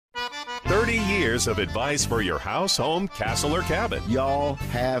30 years of advice for your house, home, castle, or cabin. Y'all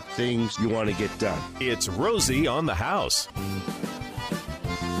have things you want to get done. It's Rosie on the House.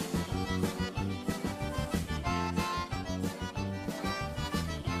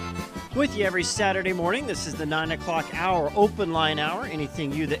 With you every Saturday morning. This is the 9 o'clock hour, open line hour.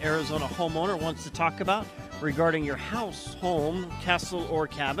 Anything you, the Arizona homeowner, wants to talk about regarding your house, home, castle, or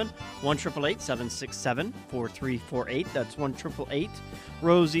cabin, 1-888-767-4348. That's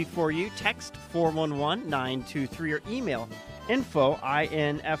 1-888-ROSIE for you. Text 411-923 or email info,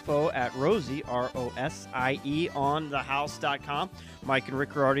 I-N-F-O, at Rosie, R-O-S-I-E, on thehouse.com. Mike and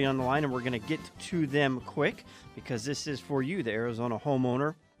Rick are already on the line, and we're going to get to them quick because this is for you, the Arizona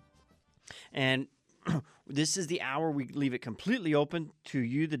homeowner. And this is the hour we leave it completely open to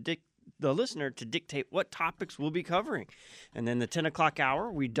you, the listener, to dictate what topics we'll be covering. And then the 10 o'clock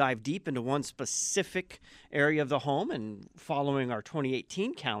hour, we dive deep into one specific area of the home. And following our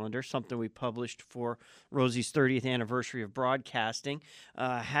 2018 calendar, something we published for Rosie's 30th anniversary of broadcasting,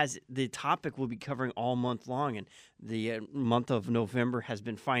 has the topic we'll be covering all month long. And the month of November has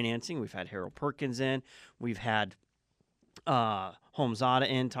been financing. We've had Harold Perkins in. We've had HomeZada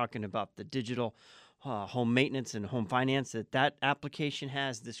in, talking about the digital home maintenance and home finance that application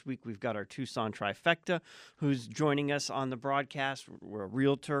has. This week we've got our Tucson trifecta who's joining us on the broadcast. We're a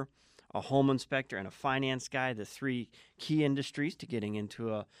realtor, a home inspector, and a finance guy, the three key industries to getting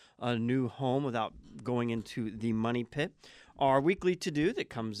into a new home without going into the money pit. Our weekly to-do that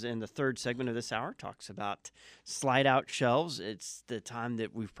comes in the third segment of this hour talks about slide-out shelves. It's the time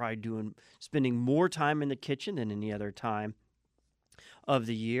that we've probably spending more time in the kitchen than any other time of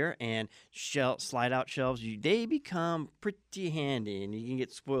the year, and slide-out shelves, they become pretty handy, and you can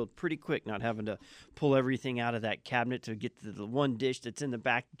get spoiled pretty quick not having to pull everything out of that cabinet to get to the one dish that's in the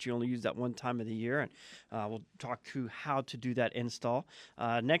back that you only use that one time of the year. And we'll talk to how to do that install.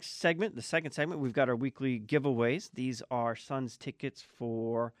 Next segment, the second segment, we've got our weekly giveaways. These are Suns tickets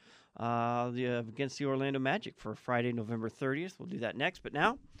for against the Orlando Magic for Friday, November 30th. We'll do that next, but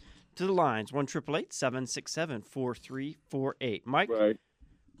now to the lines, 1-888-767-4348. Mike, right.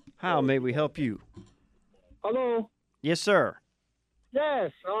 How may we help you? Hello. Yes, sir.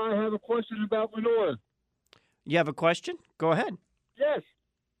 Yes, I have a question about manure. You have a question? Go ahead. Yes.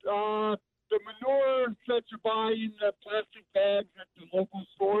 The manure that you buy in the plastic bags at the local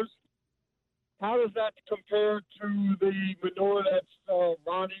stores, how does that compare to the manure that's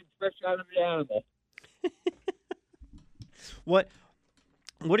rotting fresh out of the animal?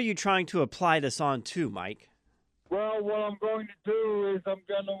 What are you trying to apply this on to, Mike? Well, what I'm going to do is I'm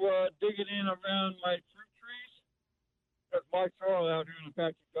going to dig it in around my fruit trees, because my soil out here in the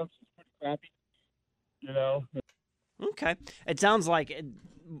Apache Junction is pretty crappy, you know. Okay. It sounds like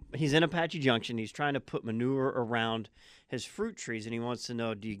he's in Apache Junction. He's trying to put manure around his fruit trees, and he wants to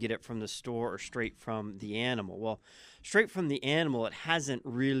know, do you get it from the store or straight from the animal? Well, straight from the animal, it hasn't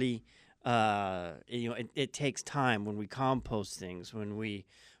really... it takes time when we compost things, when we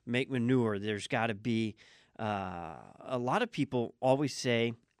make manure. There's got to be a lot of people always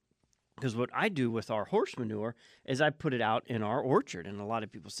say, because what I do with our horse manure is I put it out in our orchard, and a lot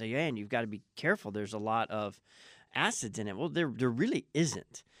of people say, yeah, and you've got to be careful. There's a lot of acids in it. Well, there really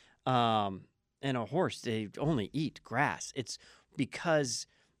isn't. And a horse, they only eat grass. It's because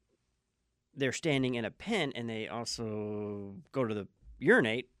they're standing in a pen, and they also go to the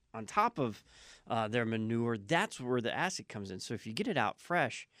urinate on top of their manure. That's where the acid comes in. So if you get it out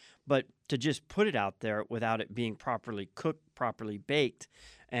fresh, but to just put it out there without it being properly cooked, properly baked,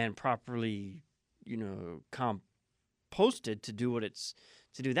 and properly, composted to do what it's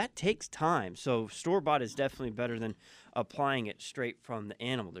to do, that takes time. So store-bought is definitely better than applying it straight from the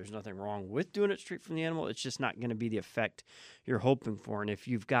animal. There's nothing wrong with doing it straight from the animal. It's just not going to be the effect you're hoping for. And if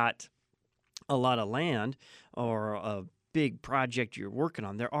you've got a lot of land or a big project you're working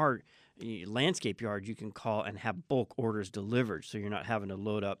on, there are landscape yards you can call and have bulk orders delivered, so you're not having to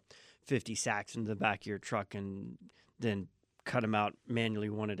load up 50 sacks into the back of your truck and then cut them out manually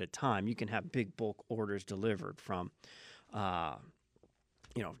one at a time. You can have big bulk orders delivered from,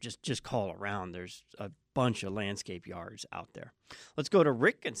 just call around. There's a bunch of landscape yards out there. Let's go to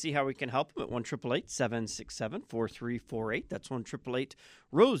Rick and see how we can help him at 1-888-767-4348. That's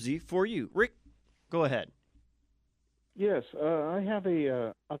 1-888-ROSIE for you. Rick, go ahead. Yes, I have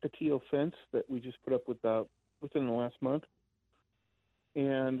a Ocotillo fence that we just put up within the last month,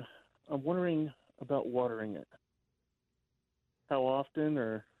 and I'm wondering about watering it. How often,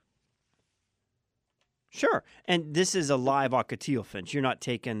 or? Sure, and this is a live Ocotillo fence. You're not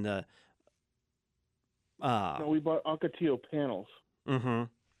taking the... No, we bought Ocotillo panels. Mm-hmm.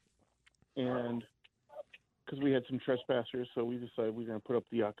 And because we had some trespassers, so we decided we're going to put up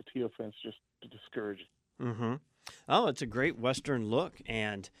the Ocotillo fence just to discourage it. Mm-hmm. Oh, it's a great Western look.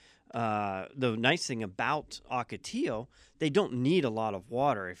 And the nice thing about Ocotillo, they don't need a lot of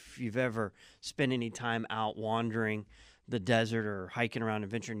water. If you've ever spent any time out wandering the desert or hiking around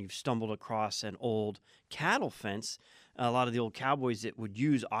adventure and you've stumbled across an old cattle fence, a lot of the old cowboys that would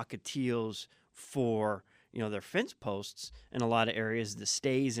use Ocotillos for their fence posts in a lot of areas, the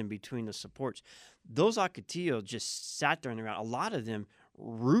stays in between the supports, those Ocotillos just sat there in the ground. A lot of them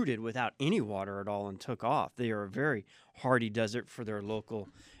rooted without any water at all and took off. They are a very hardy desert for their local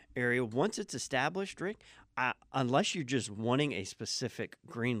area. Once it's established, Rick, unless you're just wanting a specific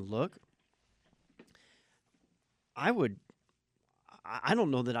green look, I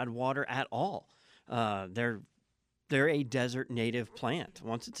don't know that I'd water at all. They're a desert native plant.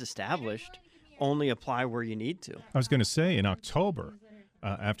 Once it's established, only apply where you need to. I was going to say in October,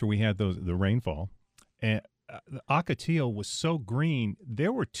 after we had the rainfall, and the Ocotillo was so green.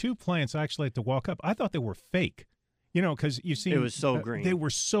 There were two plants I actually had to walk up. I thought they were fake, because you see, it was so green. They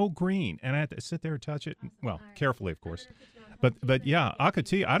were so green, and I had to sit there and touch it. Well, carefully, of course. But yeah,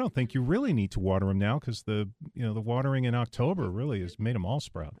 Ocotillo. I don't think you really need to water them now because the watering in October really has made them all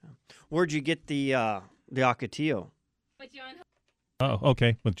sprout. Where'd you get the Ocotillo? Oh,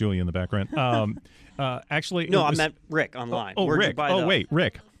 okay. With Julie in the background. Actually, no, I meant Rick online. Oh, Where'd Rick. You buy wait,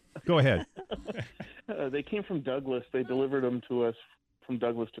 Rick. Go ahead. They came from Douglas. They delivered them to us from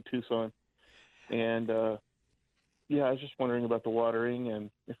Douglas to Tucson. And, I was just wondering about the watering and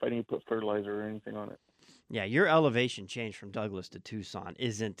if I need to put fertilizer or anything on it. Yeah, your elevation change from Douglas to Tucson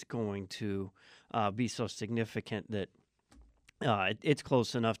isn't going to be so significant that it's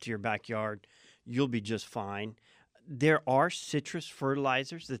close enough to your backyard. You'll be just fine. There are citrus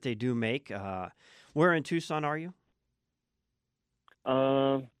fertilizers that they do make. Where in Tucson are you?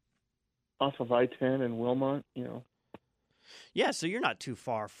 Off of I-10 and Wilmot, Yeah, so you're not too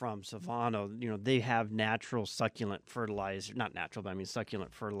far from Savano. They have natural succulent fertilizer, not natural, but I mean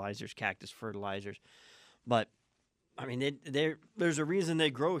succulent fertilizers, cactus fertilizers. But I mean, there's a reason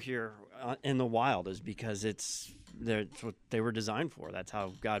they grow here in the wild is because it's what they were designed for. That's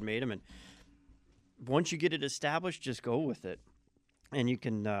how God made them. And once you get it established, just go with it, and you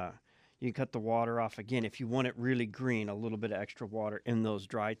can cut the water off again if you want it really green. A little bit of extra water in those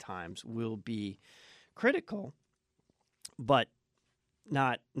dry times will be critical, but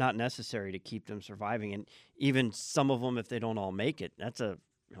not necessary to keep them surviving. And even some of them, if they don't all make it, that's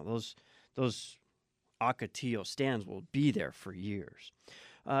those Ocotillo stands will be there for years.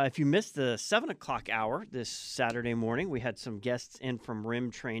 If you missed the 7 o'clock hour this Saturday morning, we had some guests in from RIM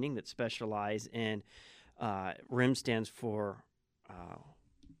Training that specialize in RIM stands for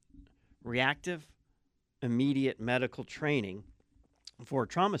Reactive Immediate Medical Training for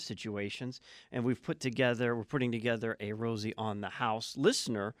trauma situations, and we're putting together a Rosie on the House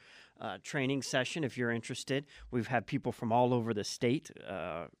listener training session. If you're interested, we've had people from all over the state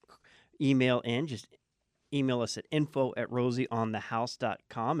email in. Just email us at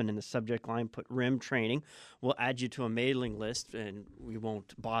info@rosieonthehouse.com, and in the subject line put RIM training. We'll add you to a mailing list, and we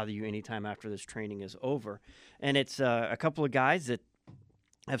won't bother you anytime after this training is over. And it's a couple of guys that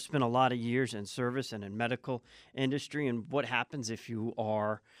have spent a lot of years in service and in medical industry, and what happens if you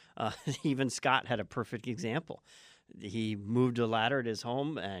are, even Scott had a perfect example. He moved a ladder at his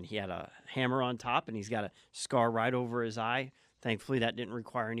home, and he had a hammer on top, and he's got a scar right over his eye. Thankfully, that didn't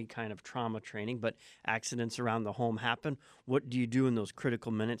require any kind of trauma training, but accidents around the home happen. What do you do in those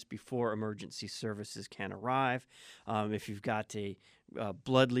critical minutes before emergency services can arrive? If you've got a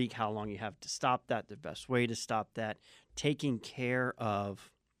blood leak, how long you have to stop that, the best way to stop that, taking care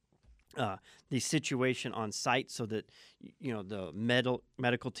of the situation on site so that the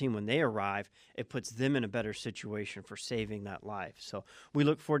medical team, when they arrive, it puts them in a better situation for saving that life. So we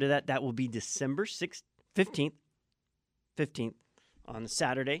look forward to that. That will be December 15th on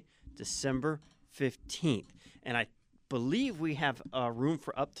Saturday, December 15th. And I believe we have room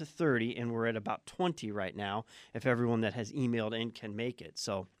for up to 30, and we're at about 20 right now if everyone that has emailed in can make it.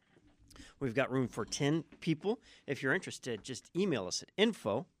 So we've got room for 10 people. If you're interested, just email us at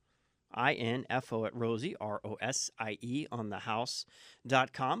info at Rosie, ROSIE, on the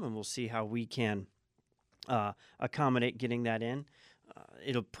house.com, and we'll see how we can accommodate getting that in.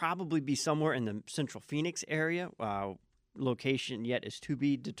 It'll probably be somewhere in the central Phoenix area. Location yet is to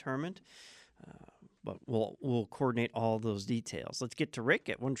be determined, but we'll coordinate all those details. Let's get to Rick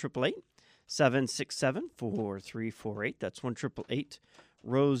at 1-888-767-4348. That's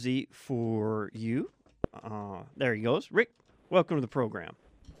 1-888-ROSIE for you. There he goes. Rick, welcome to the program.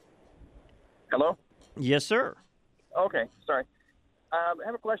 Hello? Yes, sir. Okay, sorry. I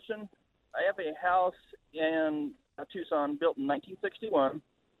have a question. I have a house in Tucson built in 1961.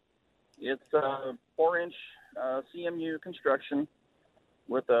 It's a 4-inch CMU construction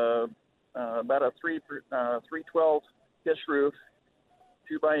with about a 312 pitch roof,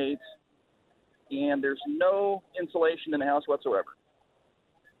 2x8s, and there's no insulation in the house whatsoever.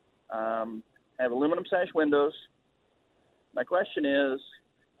 I have aluminum sash windows. My question is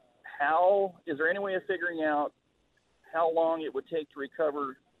there any way of figuring out how long it would take to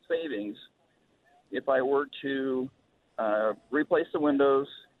recover savings if I were to replace the windows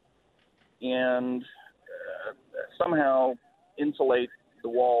and somehow insulate the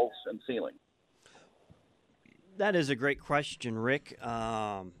walls and ceiling? That is a great question, Rick.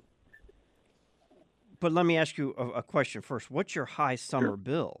 But let me ask you a question first. What's your high summer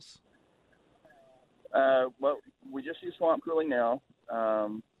bills? Well, we just use swamp cooling now,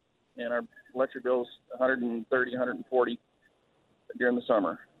 and our electric bill is $130, $140 during the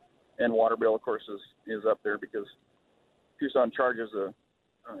summer. And water bill, of course, is up there because Tucson charges a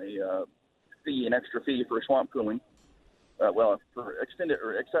fee, an extra fee for swamp cooling. For extended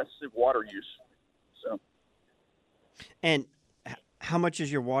or excessive water use. So. And how much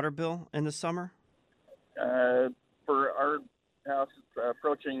is your water bill in the summer? For our house, it's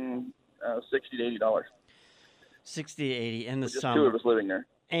approaching $60 to $80. 60 to 80 in the just summer. Two of us living there.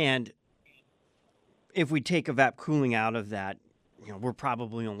 And if we take evap cooling out of that, we're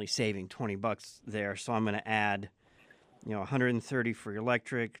probably only saving $20 there. So I'm going to add, $130 for your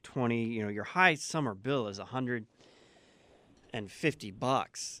electric, $20. Your high summer bill is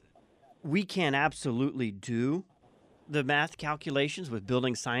 $150. We can absolutely do the math calculations with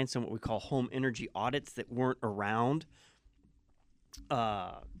building science and what we call home energy audits that weren't around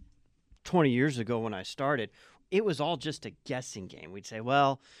 20 years ago when I started. It was all just a guessing game. We'd say,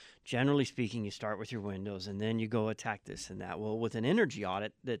 well, generally speaking, you start with your windows and then you go attack this and that. Well, with an energy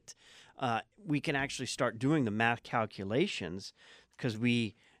audit, that we can actually start doing the math calculations because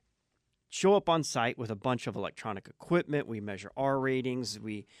we show up on site with a bunch of electronic equipment. We measure R ratings.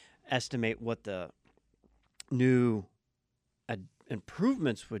 We estimate what the new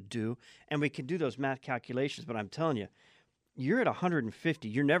improvements would do, and we can do those math calculations. But I'm telling you, you're at 150.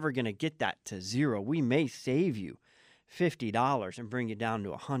 You're never going to get that to zero. We may save you $50 and bring you down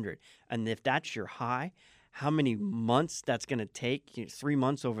to 100. And if that's your high, how many months that's going to take? 3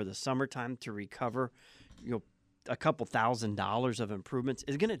 months over the summertime to recover, a couple $1,000s of improvements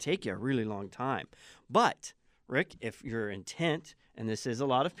is going to take you a really long time. But Rick, if your intent, and this is a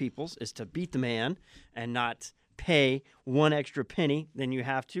lot of people's, is to beat the man and not pay one extra penny than you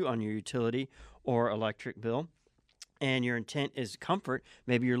have to on your utility or electric bill, and your intent is comfort,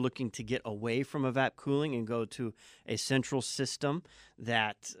 maybe you're looking to get away from evap cooling and go to a central system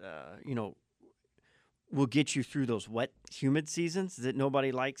that, will get you through those wet, humid seasons that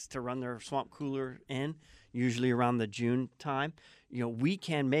nobody likes to run their swamp cooler in, usually around the June time. We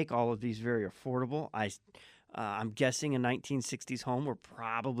can make all of these very affordable. I'm guessing a 1960s home were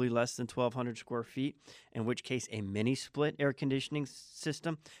probably less than 1,200 square feet, in which case a mini split air conditioning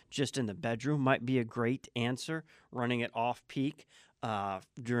system just in the bedroom might be a great answer, running it off peak for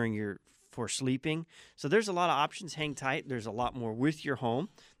sleeping. So there's a lot of options. Hang tight. There's a lot more with your home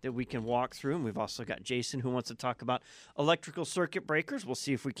that we can walk through. And we've also got Jason who wants to talk about electrical circuit breakers. We'll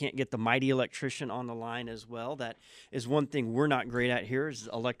see if we can't get the mighty electrician on the line as well. That is one thing we're not great at here is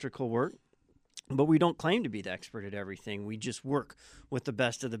electrical work. But we don't claim to be the expert at everything. We just work with the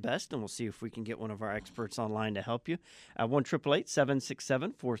best of the best, and we'll see if we can get one of our experts online to help you. At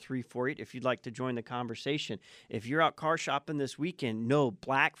 1-888-767-4348 if you'd like to join the conversation. If you're out car shopping this weekend, no,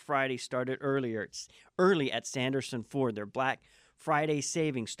 Black Friday started earlier. It's early at Sanderson Ford. Their Black Friday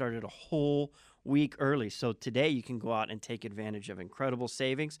savings started a whole week early. So today you can go out and take advantage of incredible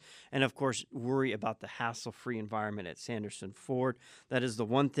savings and, of course, worry about the hassle-free environment at Sanderson Ford. That is the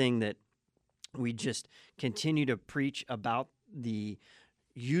one thing that we just continue to preach about, the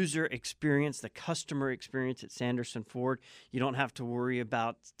user experience, the customer experience at Sanderson Ford. You don't have to worry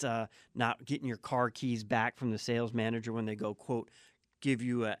about not getting your car keys back from the sales manager when they go, quote, give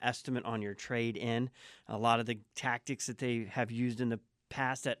you an estimate on your trade-in. A lot of the tactics that they have used in the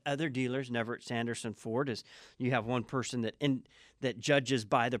past at other dealers, never at Sanderson Ford, is you have one person that judges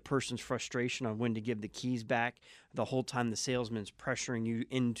by the person's frustration on when to give the keys back. The whole time the salesman's pressuring you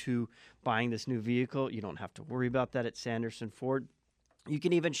into buying this new vehicle. You don't have to worry about that at Sanderson Ford. You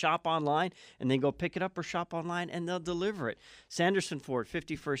can even shop online and then go pick it up or shop online and they'll deliver it. Sanderson Ford,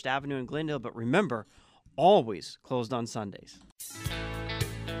 51st Avenue in Glendale. But remember, always closed on Sundays.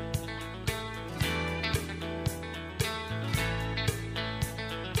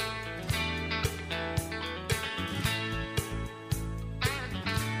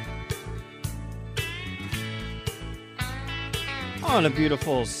 on a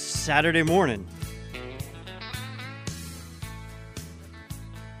beautiful Saturday morning.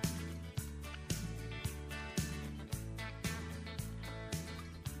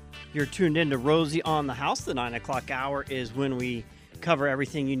 You're tuned in to Rosie on the House. The 9 o'clock hour is when we cover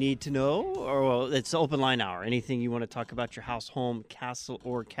everything you need to know, or well, it's the open line hour. Anything you want to talk about your house, home, castle,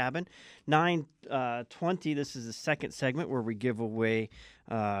 or cabin. 9:20. This is the second segment where we give away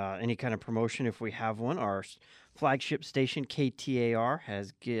any kind of promotion if we have one. Our flagship station, KTAR,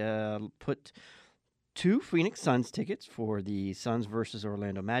 has put 2 Phoenix Suns tickets for the Suns versus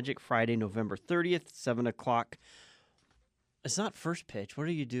Orlando Magic, Friday, November 30th, 7 o'clock. It's not first pitch. What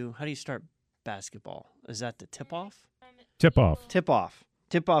do you do? How do you start basketball? Is that the tip-off? Tip-off. Tip-off.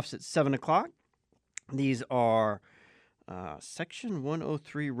 Tip-off's at 7 o'clock. These are Section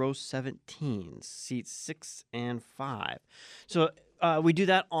 103, row 17, seats 6 and 5. So we do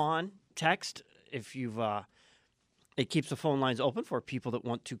that on text. If you've, it keeps the phone lines open for people that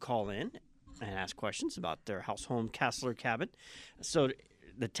want to call in and ask questions about their house, home, castle, or cabin. So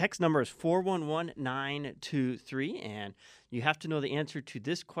the text number is 411-923, and you have to know the answer to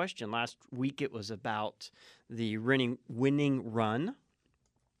this question. Last week it was about the winning run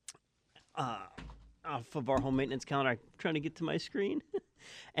off of our home maintenance calendar. I'm trying to get to my screen.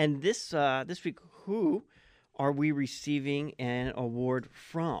 And this week, who are we receiving an award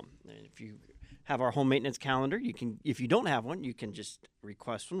from? And if you have our home maintenance calendar, you can. If you don't have one, you can just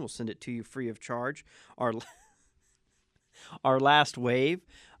request one. We'll send it to you free of charge. Our last wave.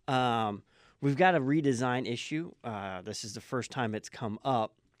 We've got a redesign issue. This is the first time it's come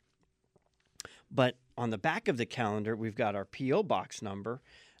up. But on the back of the calendar, we've got our P.O. box number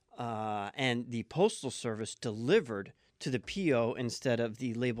and the Postal Service delivered to the P.O. instead of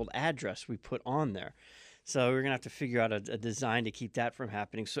the labeled address we put on there. So we're going to have to figure out a design to keep that from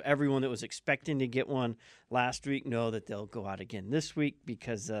happening. So everyone that was expecting to get one last week know that they'll go out again this week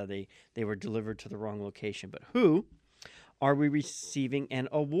because they were delivered to the wrong location. But who are we receiving an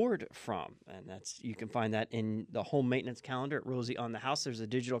award from? And you can find that in the home maintenance calendar at Rosie on the House. There's a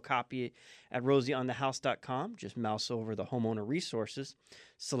digital copy at rosieonthehouse.com. Just mouse over the homeowner resources,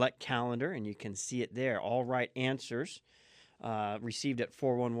 select calendar, and you can see it there. All right answers received at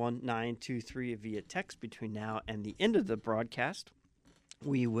 411-923 via text between now and the end of the broadcast.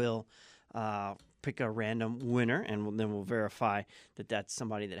 We will pick a random winner, and then we'll verify that that's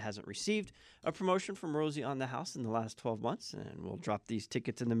somebody that hasn't received a promotion from Rosie on the House in the last 12 months, and we'll drop these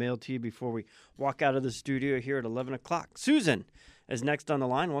tickets in the mail to you before we walk out of the studio here at 11 o'clock. Susan is next on the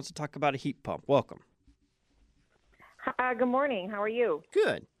line, wants to talk about a heat pump. Welcome. Good morning. How are you?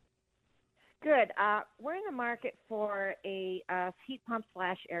 Good. Good. We're in the market for a heat pump /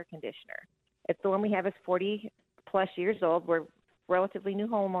 air conditioner. It's the one we have is 40-plus years old. We're relatively new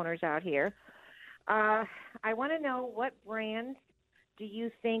homeowners out here. I want to know what brand do you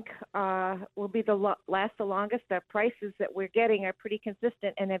think will be last the longest? The prices that we're getting are pretty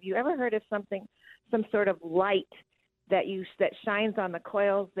consistent. And have you ever heard of some sort of light that shines on the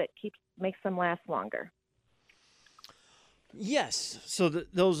coils that makes them last longer? Yes. So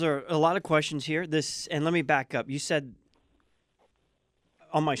those are a lot of questions here. And let me back up. You said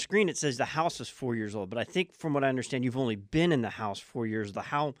on my screen it says the house is 4 years old, but I think from what I understand, you've only been in the house 4 years. The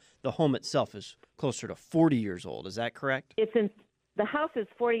home itself is closer to 40 years old. Is that correct? The house is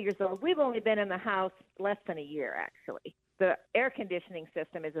 40 years old. We've only been in the house less than a year, actually. The air conditioning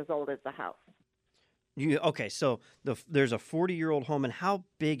system is as old as the house. Okay, so there's a 40-year-old home, and how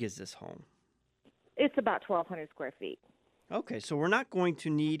big is this home? It's about 1,200 square feet. Okay, so we're not going to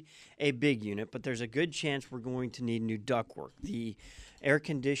need a big unit, but there's a good chance we're going to need new ductwork. The air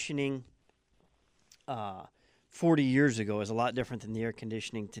conditioning 40 years ago is a lot different than the air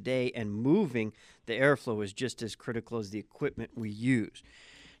conditioning today, and moving the airflow is just as critical as the equipment we use.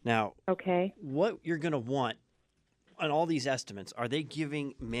 Now, okay, what you're going to want on all these estimates, are they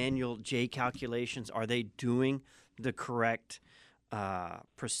giving manual J calculations? Are they doing the correct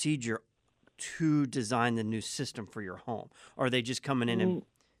procedure to design the new system for your home? Or are they just coming in and...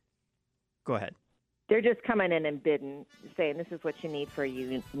 Go ahead. They're just coming in and bidding, saying this is what you need for a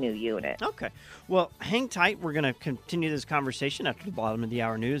new unit. Okay. Well, hang tight. We're going to continue this conversation after the bottom of the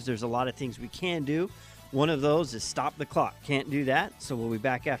hour news. There's a lot of things we can do. One of those is stop the clock. Can't do that. So we'll be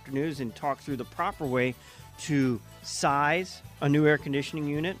back after news and talk through the proper way to size a new air conditioning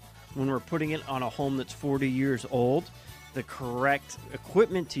unit when we're putting it on a home that's 40 years old, the correct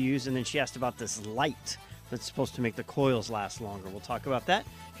equipment to use, and then she asked about this light that's supposed to make the coils last longer. We'll talk about that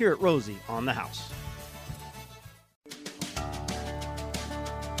here at Rosie on the House.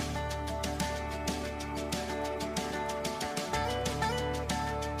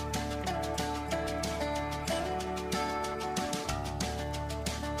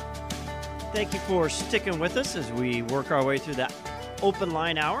 Thank you for sticking with us as we work our way through that open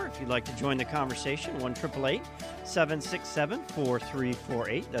line hour. If you'd like to join the conversation,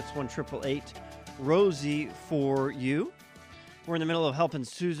 1-888-767-4348. That's 1-888-ROSIE for you. We're in the middle of helping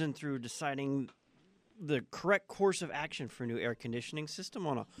Susan through deciding the correct course of action for a new air conditioning system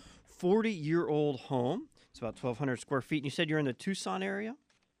on a 40-year-old home. It's about 1,200 square feet. And you said you're in the Tucson area?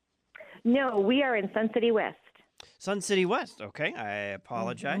 No, we are in Sun City West. Sun City West. Okay, I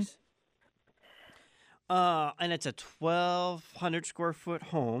apologize. And it's a 1,200 square foot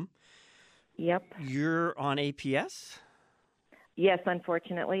home. Yep. You're on APS? Yes,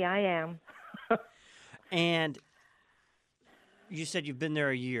 unfortunately, I am. And you said you've been there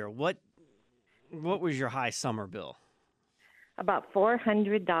a year. What was your high summer bill? About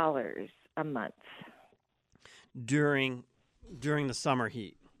 $400 a month. During the summer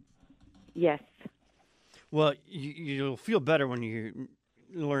heat? Yes. Well, you'll feel better when you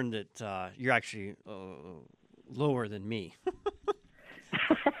learn that you're actually lower than me.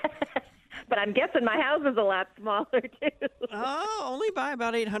 But I'm guessing my house is a lot smaller, too. Only by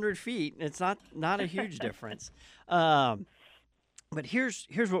about 800 feet. It's not a huge difference. But here's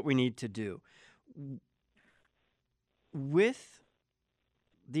what we need to do. With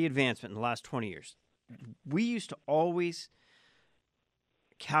the advancement in the last 20 years, we used to always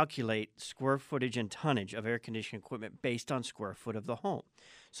calculate square footage and tonnage of air conditioning equipment based on square foot of the home.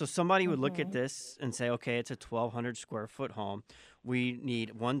 So somebody would look at this and say, okay, it's a 1,200 square foot home. We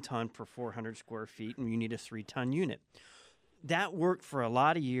need 1 ton per 400 square feet, and you need a 3-ton unit. That worked for a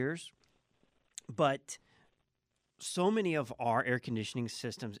lot of years, but so many of our air conditioning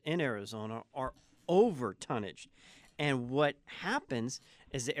systems in Arizona are over tonnaged. And what happens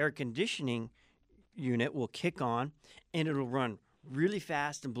is the air conditioning unit will kick on, and it'll run really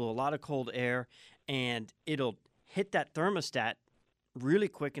fast and blow a lot of cold air, and it'll hit that thermostat really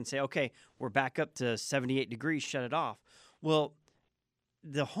quick and say, okay, we're back up to 78 degrees, shut it off. Well,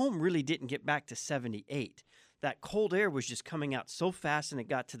 the home really didn't get back to 78. That cold air was just coming out so fast, and it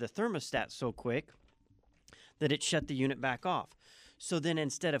got to the thermostat so quick that it shut the unit back off. So then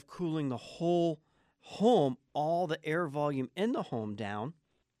instead of cooling the whole home, all the air volume in the home down,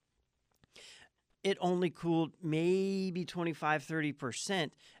 it only cooled maybe 25-30%,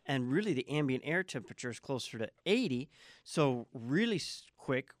 and really the ambient air temperature is closer to 80. So really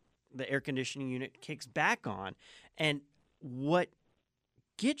quick, the air conditioning unit kicks back on. And what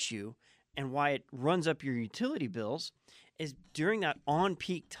gets you and why it runs up your utility bills is during that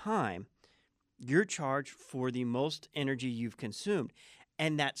on-peak time, you're charged for the most energy you've consumed.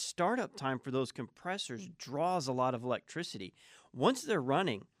 And that startup time for those compressors draws a lot of electricity. Once they're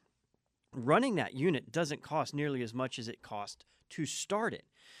running that unit doesn't cost nearly as much as it cost to start it.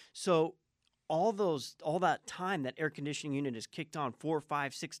 So all that time that air conditioning unit is kicked on 4,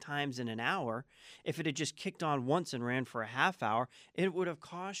 5, 6 times in an hour, if it had just kicked on once and ran for a half hour, it would have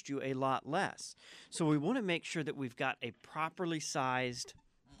cost you a lot less. So we want to make sure that we've got a properly sized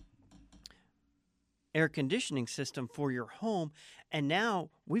air conditioning system for your home. And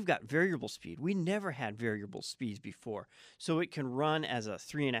now we've got variable speed. We never had variable speeds before. So it can run as a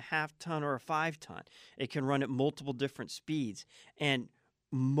 3.5 ton or a 5 ton. It can run at multiple different speeds. And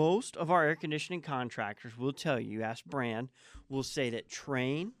most of our air conditioning contractors will tell you, ask Brand, will say that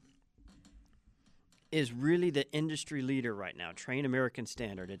Trane is really the industry leader right now. Trane American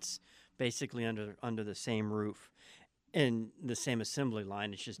Standard. It's basically under the same roof and the same assembly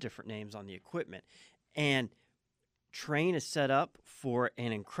line. It's just different names on the equipment. And Trane is set up for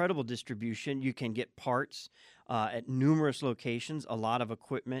an incredible distribution. You can get parts at numerous locations. A lot of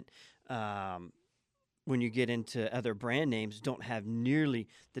equipment, when you get into other brand names, don't have nearly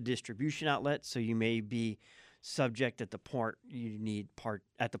the distribution outlets. So you may be subject at the point you need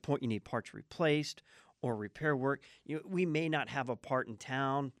parts replaced or repair work. We may not have a part in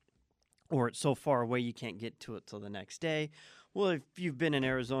town, or it's so far away you can't get to it till the next day. Well, if you've been in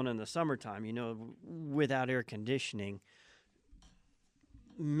Arizona in the summertime, without air conditioning,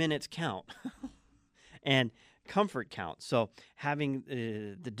 minutes count and comfort count. So having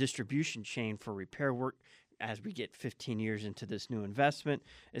the distribution chain for repair work as we get 15 years into this new investment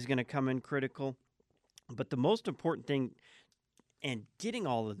is going to come in critical. But the most important thing and getting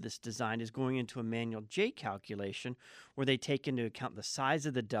all of this design is going into a manual J calculation where they take into account the size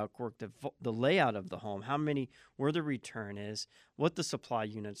of the ductwork, the layout of the home, where the return is, what the supply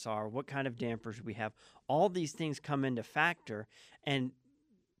units are, what kind of dampers we have. All these things come into factor, and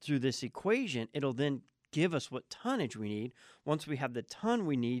through this equation, it'll then give us what tonnage we need. Once we have the ton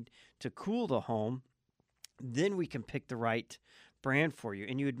we need to cool the home, then we can pick the right brand for you.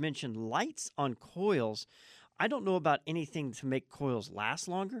 And you had mentioned lights on coils. I don't know about anything to make coils last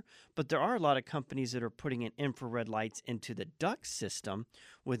longer, but there are a lot of companies that are putting in infrared lights into the duct system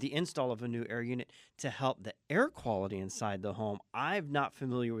with the install of a new air unit to help the air quality inside the home. I'm not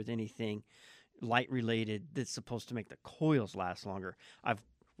familiar with anything light related that's supposed to make the coils last longer.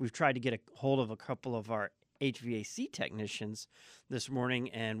 We've tried to get a hold of a couple of our HVAC technicians this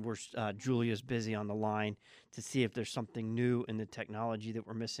morning, and Julia's busy on the line to see if there's something new in the technology that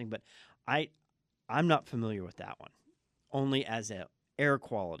we're missing. But I'm not familiar with that one, only as a air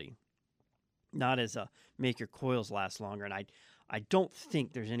quality, not as a make your coils last longer. And I don't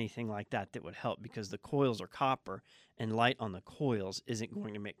think there's anything like that that would help, because the coils are copper, and light on the coils isn't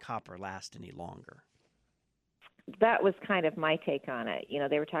going to make copper last any longer. That was kind of my take on it.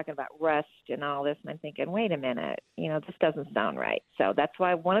 They were talking about rust and all this, and I'm thinking, wait a minute, this doesn't sound right. So that's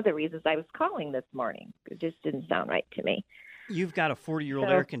why one of the reasons I was calling this morning. It just didn't sound right to me. You've got a 40-year-old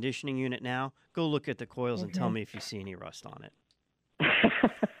air conditioning unit now. Go look at the coils and tell me if you see any rust on it.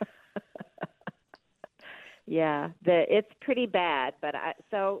 Yeah, it's pretty bad. But I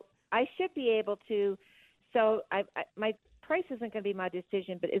should be able to. So my price isn't going to be my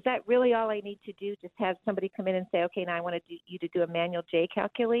decision. But is that really all I need to do? Just have somebody come in and say, okay, now I want you to do a manual J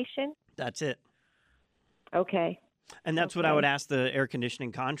calculation? That's it. Okay. And that's what I would ask the air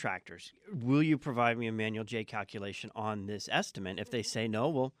conditioning contractors. Will you provide me a manual J calculation on this estimate? If they say no,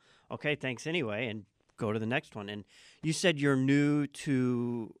 well, okay, thanks anyway, and go to the next one. And you said you're new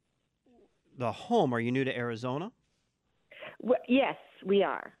to the home. Are you new to Arizona? Well, yes, we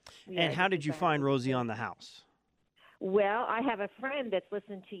are. And how did you find Rosie on the House? Well, I have a friend that's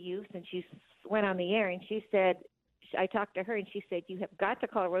listened to you since you went on the air, and she said, I talked to her, and she said, you have got to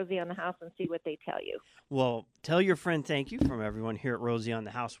call Rosie on the House and see what they tell you. Well, tell your friend thank you from everyone here at Rosie on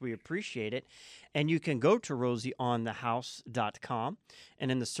the House. We appreciate it. And you can go to rosieonthehouse.com,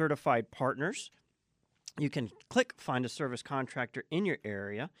 and in the certified partners, you can click Find a Service Contractor in your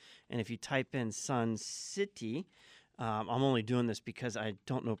area. And if you type in Sun City, I'm only doing this because I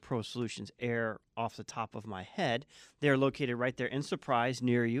don't know Pro Solutions Air off the top of my head. They're located right there in Surprise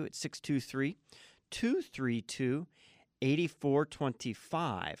near you at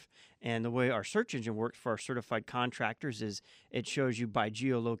 623-232-8425. And the way our search engine works for our certified contractors is it shows you by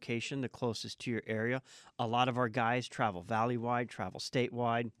geolocation the closest to your area. A lot of our guys travel valley-wide, travel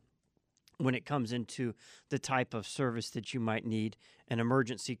statewide. When it comes into the type of service that you might need an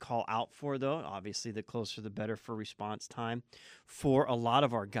emergency call out for, though, obviously the closer the better for response time. For a lot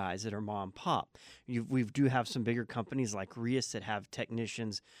of our guys that are mom and pop, we do have some bigger companies like Rias that have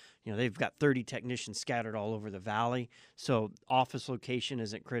technicians. They've got 30 technicians scattered all over the valley, so office location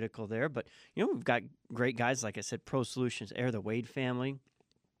isn't critical there. But we've got great guys, like I said, Pro Solutions Air, the Wade family,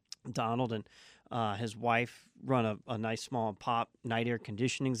 Donald and his wife run a nice small and pop. Night Air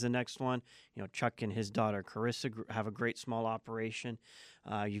Conditioning's the next one. Chuck and his daughter Carissa have a great small operation.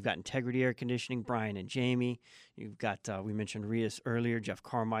 You've got Integrity Air Conditioning, Brian and Jamie. You've got, we mentioned Rias earlier, Jeff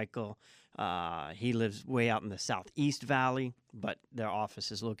Carmichael. He lives way out in the Southeast Valley, but their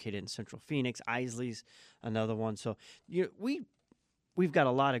office is located in Central Phoenix. Isley's another one. So we've got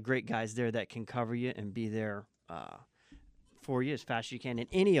a lot of great guys there that can cover you and be there for you as fast as you can. And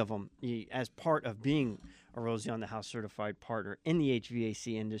any of them, as part of being a Rosie on the House certified partner in the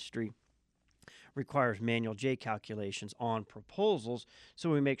HVAC industry, requires manual J calculations on proposals,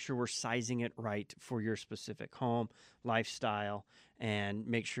 so we make sure we're sizing it right for your specific home, lifestyle, and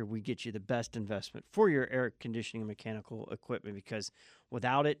make sure we get you the best investment for your air conditioning and mechanical equipment, because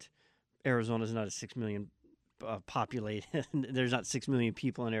without it, Arizona's not a 6 million populated. There's not 6 million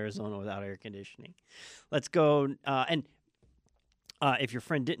people in Arizona without air conditioning. Let's go. If your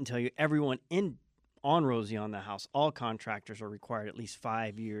friend didn't tell you, everyone on Rosie on the House, all contractors are required at least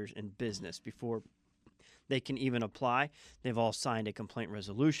 5 years in business before they can even apply. They've all signed a complaint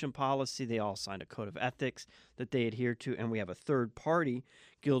resolution policy. They all signed a code of ethics that they adhere to. And we have a third-party,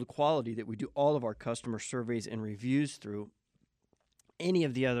 Guild Quality, that we do all of our customer surveys and reviews through. Any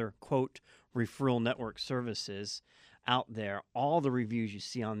of the other, quote, referral network services out there, all the reviews you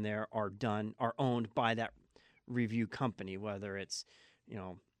see on there are owned by that review company, whether it's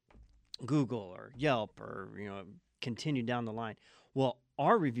Google or Yelp or continue down the line. Well,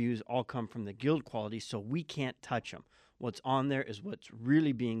 our reviews all come from the Guild Quality, so we can't touch them. What's on there is what's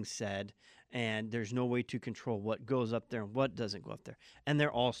really being said, and there's no way to control what goes up there and what doesn't go up there. And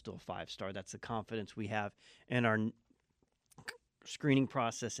they're all still 5-star. That's the confidence we have in our screening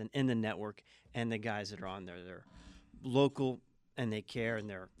process and in the network, and the guys that are on there. They're local and they care, and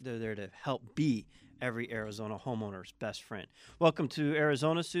they're there to help be every Arizona homeowner's best friend. Welcome to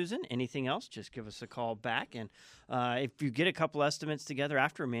Arizona, Susan. Anything else, just give us a call back. And if you get a couple estimates together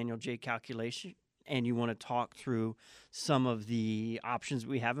after a manual J calculation and you want to talk through some of the options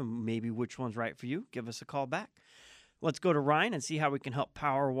we have and maybe which one's right for you, give us a call back. Let's go to Ryan and see how we can help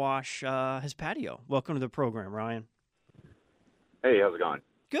power wash his patio. Welcome to the program, Ryan. Hey, how's it going?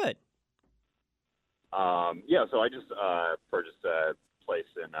 Good. Yeah, so I just purchased a place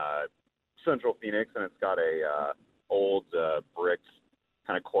in Central Phoenix, and it's got a old brick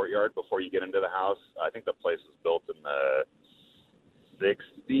kind of courtyard before you get into the house. I think the place was built in the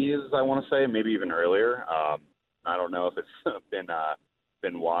 60s, I want to say, maybe even earlier. I don't know if it's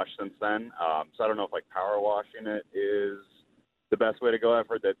been washed since then. So I don't know if power washing it is the best way to go. I've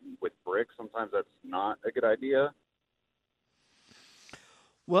heard that with brick, sometimes that's not a good idea.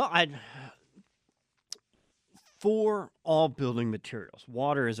 Well, for all building materials,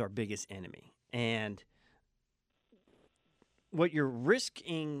 water is our biggest enemy. And what you're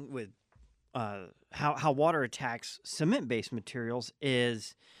risking with how water attacks cement-based materials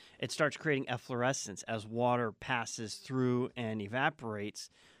is it starts creating efflorescence as water passes through and evaporates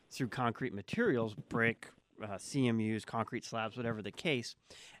through concrete materials, brick, CMUs, concrete slabs, whatever the case.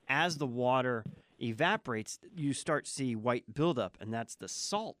 As the water evaporates, you start to see white buildup, and that's the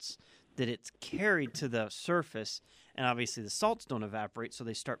salts that it's carried to the surface. And obviously the salts don't evaporate, so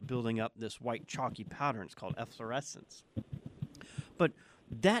they start building up this white chalky powder, and it's called efflorescence. But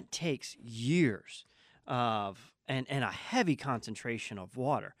that takes years of and a heavy concentration of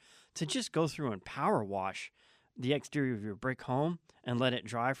water to just go through and power wash the exterior of your brick home and let it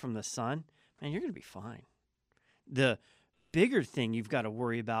dry from the sun. Man, you're going to be fine. The bigger thing you've got to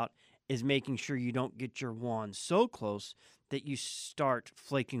worry about is making sure you don't get your wand so close that you start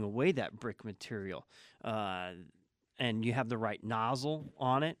flaking away that brick material, and you have the right nozzle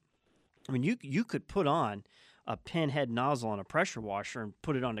on it. I mean, you could put on a pinhead nozzle on a pressure washer and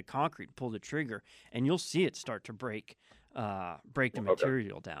put it onto concrete, pull the trigger, and you'll see it start to break the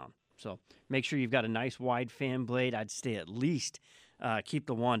material down. So make sure you've got a nice wide fan blade. I'd stay at least keep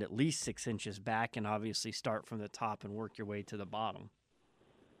the wand at least 6 inches back, and obviously start from the top and work your way to the bottom.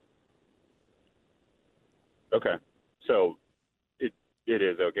 Okay. So it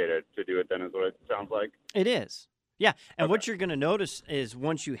is okay to do it then, is what it sounds like? It is. Yeah. And Okay. what you're going to notice is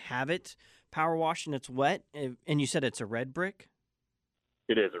once you have it power washed and it's wet, and you said it's a red brick?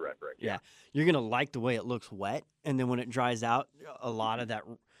 It is a red brick. Yeah. You're going to like the way it looks wet. And then when it dries out, a lot of that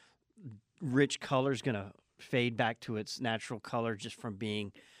rich color is going to fade back to its natural color just from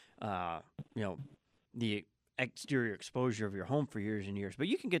being, the exterior exposure of your home for years and years. But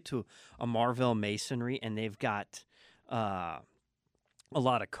you can get to a Marvell masonry, and they've got a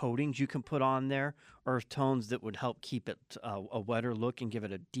lot of coatings you can put on there, earth tones that would help keep it a wetter look and give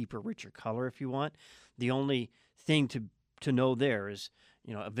it a deeper, richer color if you want. The only thing to know there is,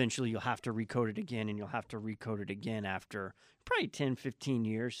 eventually you'll have to recoat it again, and you'll have to recoat it again after probably 10, 15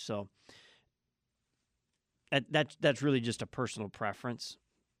 years. So that's really just a personal preference.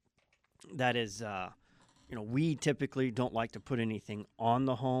 That is, we typically don't like to put anything on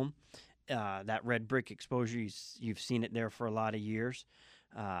the home. That red brick exposure, you've seen it there for a lot of years.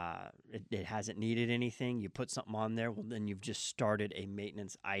 It hasn't needed anything. You put something on there, well, then you've just started a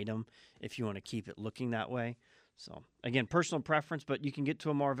maintenance item if you want to keep it looking that way. So, again, personal preference, but you can get to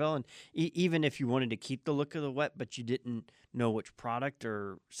a Marvell, and even if you wanted to keep the look of the wet, but you didn't know which product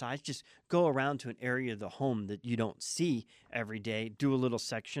or size, just go around to an area of the home that you don't see every day, do a little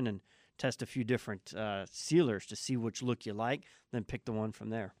section, and test a few different sealers to see which look you like, then pick the one from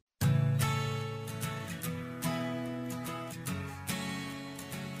there.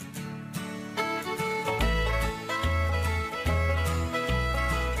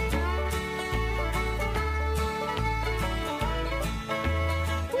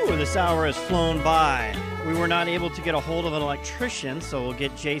 This hour has flown by. We were not able to get a hold of an electrician, so we'll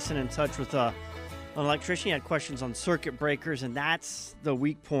get Jason in touch with an electrician. He had questions on circuit breakers, and that's the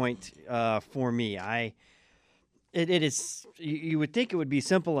weak point for me. It is. You would think it would be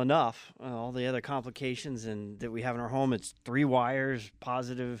simple enough. All the other complications that we have in our home, it's 3 wires,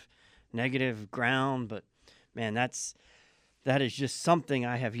 positive, negative, ground. But man, that is just something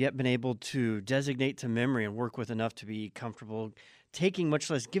I have yet been able to designate to memory and work with enough to be comfortable taking, much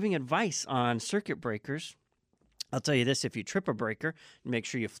less giving advice on circuit breakers. I'll tell you this, if you trip a breaker, make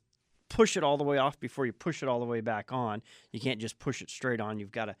sure you push it all the way off before you push it all the way back on. You can't just push it straight on.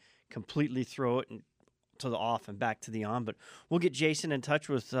 You've got to completely throw it to the off and back to the on. But we'll get Jason in touch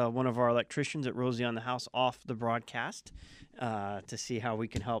with one of our electricians at Rosie on the House off the broadcast to see how we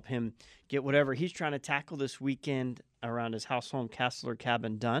can help him get whatever he's trying to tackle this weekend around his house, home, castle, or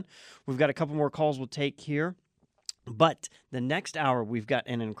cabin done. We've got a couple more calls we'll take here. But the next hour, we've got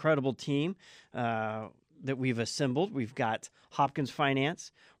an incredible team. that we've assembled. We've got Hopkins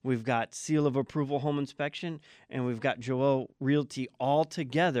Finance, we've got Seal of Approval Home Inspection, and we've got Joel Realty all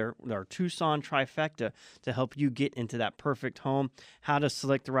together with our Tucson trifecta to help you get into that perfect home, how to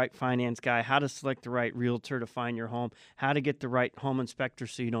select the right finance guy, how to select the right realtor to find your home, how to get the right home inspector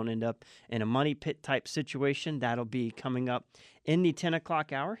so you don't end up in a money pit type situation. That'll be coming up in the 10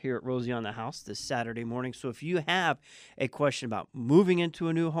 o'clock hour here at Rosie on the House this Saturday morning. So if you have a question about moving into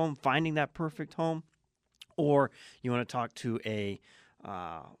a new home, finding that perfect home, or you want to talk to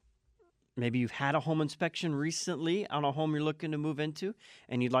maybe you've had a home inspection recently on a home you're looking to move into,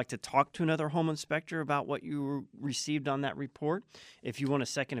 and you'd like to talk to another home inspector about what you received on that report. If you want a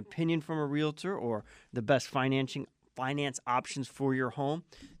second opinion from a realtor or the best finance options for your home,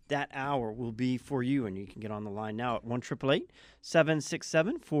 that hour will be for you, and you can get on the line now at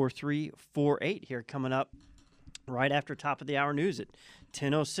 1-888-767-4348. Here coming up right after top of the hour news at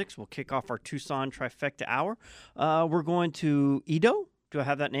 10:06. We'll kick off our Tucson Trifecta Hour. We're going to Edo. Do I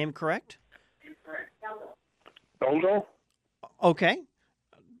have that name correct? Eldo? Okay.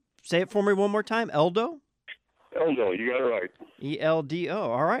 Say it for me one more time. Eldo? Eldo, you got it right.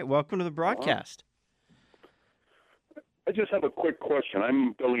 E-L-D-O. All right. Welcome to the broadcast. I just have a quick question.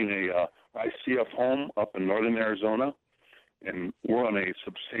 I'm building a ICF home up in northern Arizona, and we're on a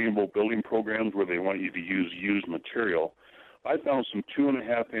sustainable building programs where they want you to use used material. I found some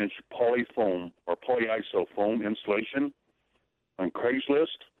 2.5-inch poly foam or polyiso foam insulation on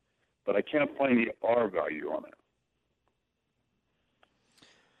Craigslist, but I can't find the R value on it.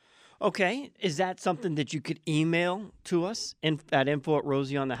 Okay. Is that something that you could email to us at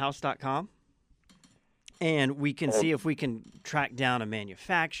info@rosieonthehouse.com? And we can see if we can track down a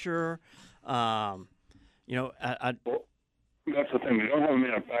manufacturer. Well, that's the thing. They don't have a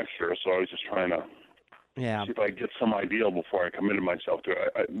manufacturer, so I was just trying to see if I get some idea before I committed myself to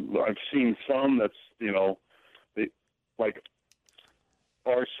it. I've seen some that's, like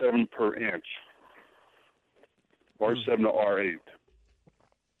R7 per inch, R7 to R8.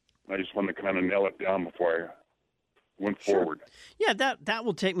 I just wanted to kind of nail it down before I went forward. Yeah, that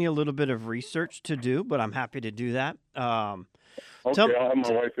will take me a little bit of research to do, but I'm happy to do that. Okay, I'll have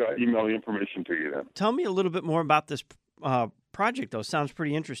my wife email the information to you then. Tell me a little bit more about this project, though. Sounds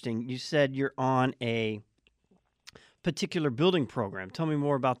pretty interesting. You said you're on a particular building program. Tell me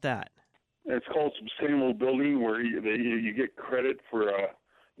more about that. It's called Sustainable Building, where you get credit for,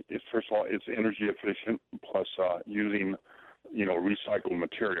 first of all, it's energy efficient, plus using, recycled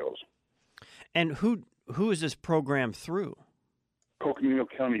materials. And who is this program through? Coconino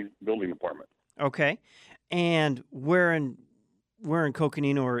County Building Department. Okay. And where in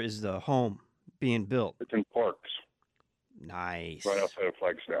Coconino is the home being built? It's in Parks. Nice. Right outside of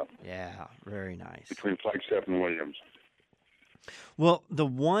Flagstaff. Yeah, very nice. Between Flagstaff and Williams. Well, the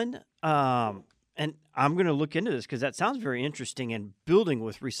one, and I'm going to look into this because that sounds very interesting, and building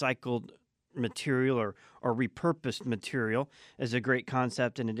with recycled material or repurposed material is a great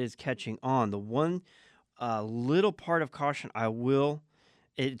concept, and it is catching on. The one little part of caution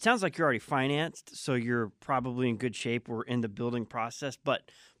it sounds like you're already financed, so you're probably in good shape. We're in the building process, but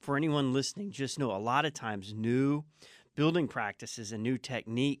for anyone listening, just know a lot of times new building practices and new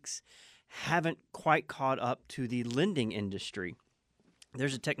techniques haven't quite caught up to the lending industry.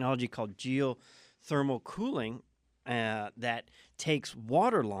 There's a technology called geothermal cooling that takes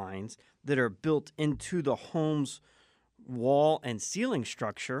water lines that are built into the home's wall and ceiling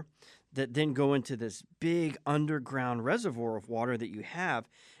structure that then go into this big underground reservoir of water that you have.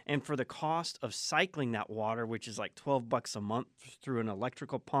 And for the cost of cycling that water, which is like $12 a month through an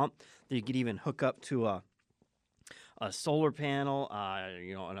electrical pump that you could even hook up to a solar panel,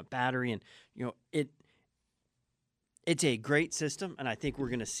 and a battery, and it's a great system. And I think we're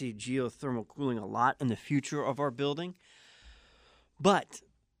going to see geothermal cooling a lot in the future of our building. But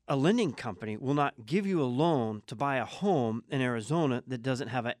a lending company will not give you a loan to buy a home in Arizona that doesn't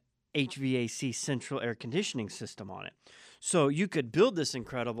have a HVAC central air conditioning system on it. So you could build this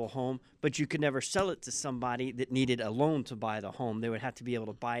incredible home, but you could never sell it to somebody that needed a loan to buy the home. They would have to be able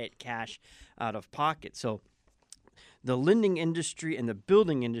to buy it cash out of pocket. So the lending industry and the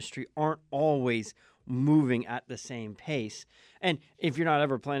building industry aren't always moving at the same pace. And if you're not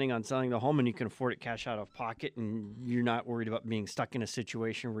ever planning on selling the home and you can afford it cash out of pocket and you're not worried about being stuck in a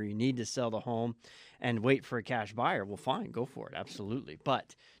situation where you need to sell the home and wait for a cash buyer, well, fine, go for it. Absolutely.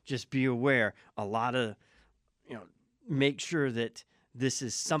 But just be aware, a lot of, make sure that this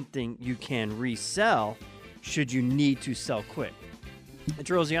is something you can resell should you need to sell quick.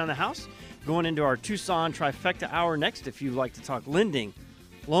 It's Rosie on the House. Going into our Tucson Trifecta Hour next. If you'd like to talk lending,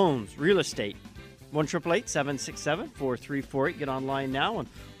 loans, real estate, 1-888-767-4348. Get online now, and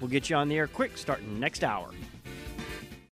we'll get you on the air quick starting next hour.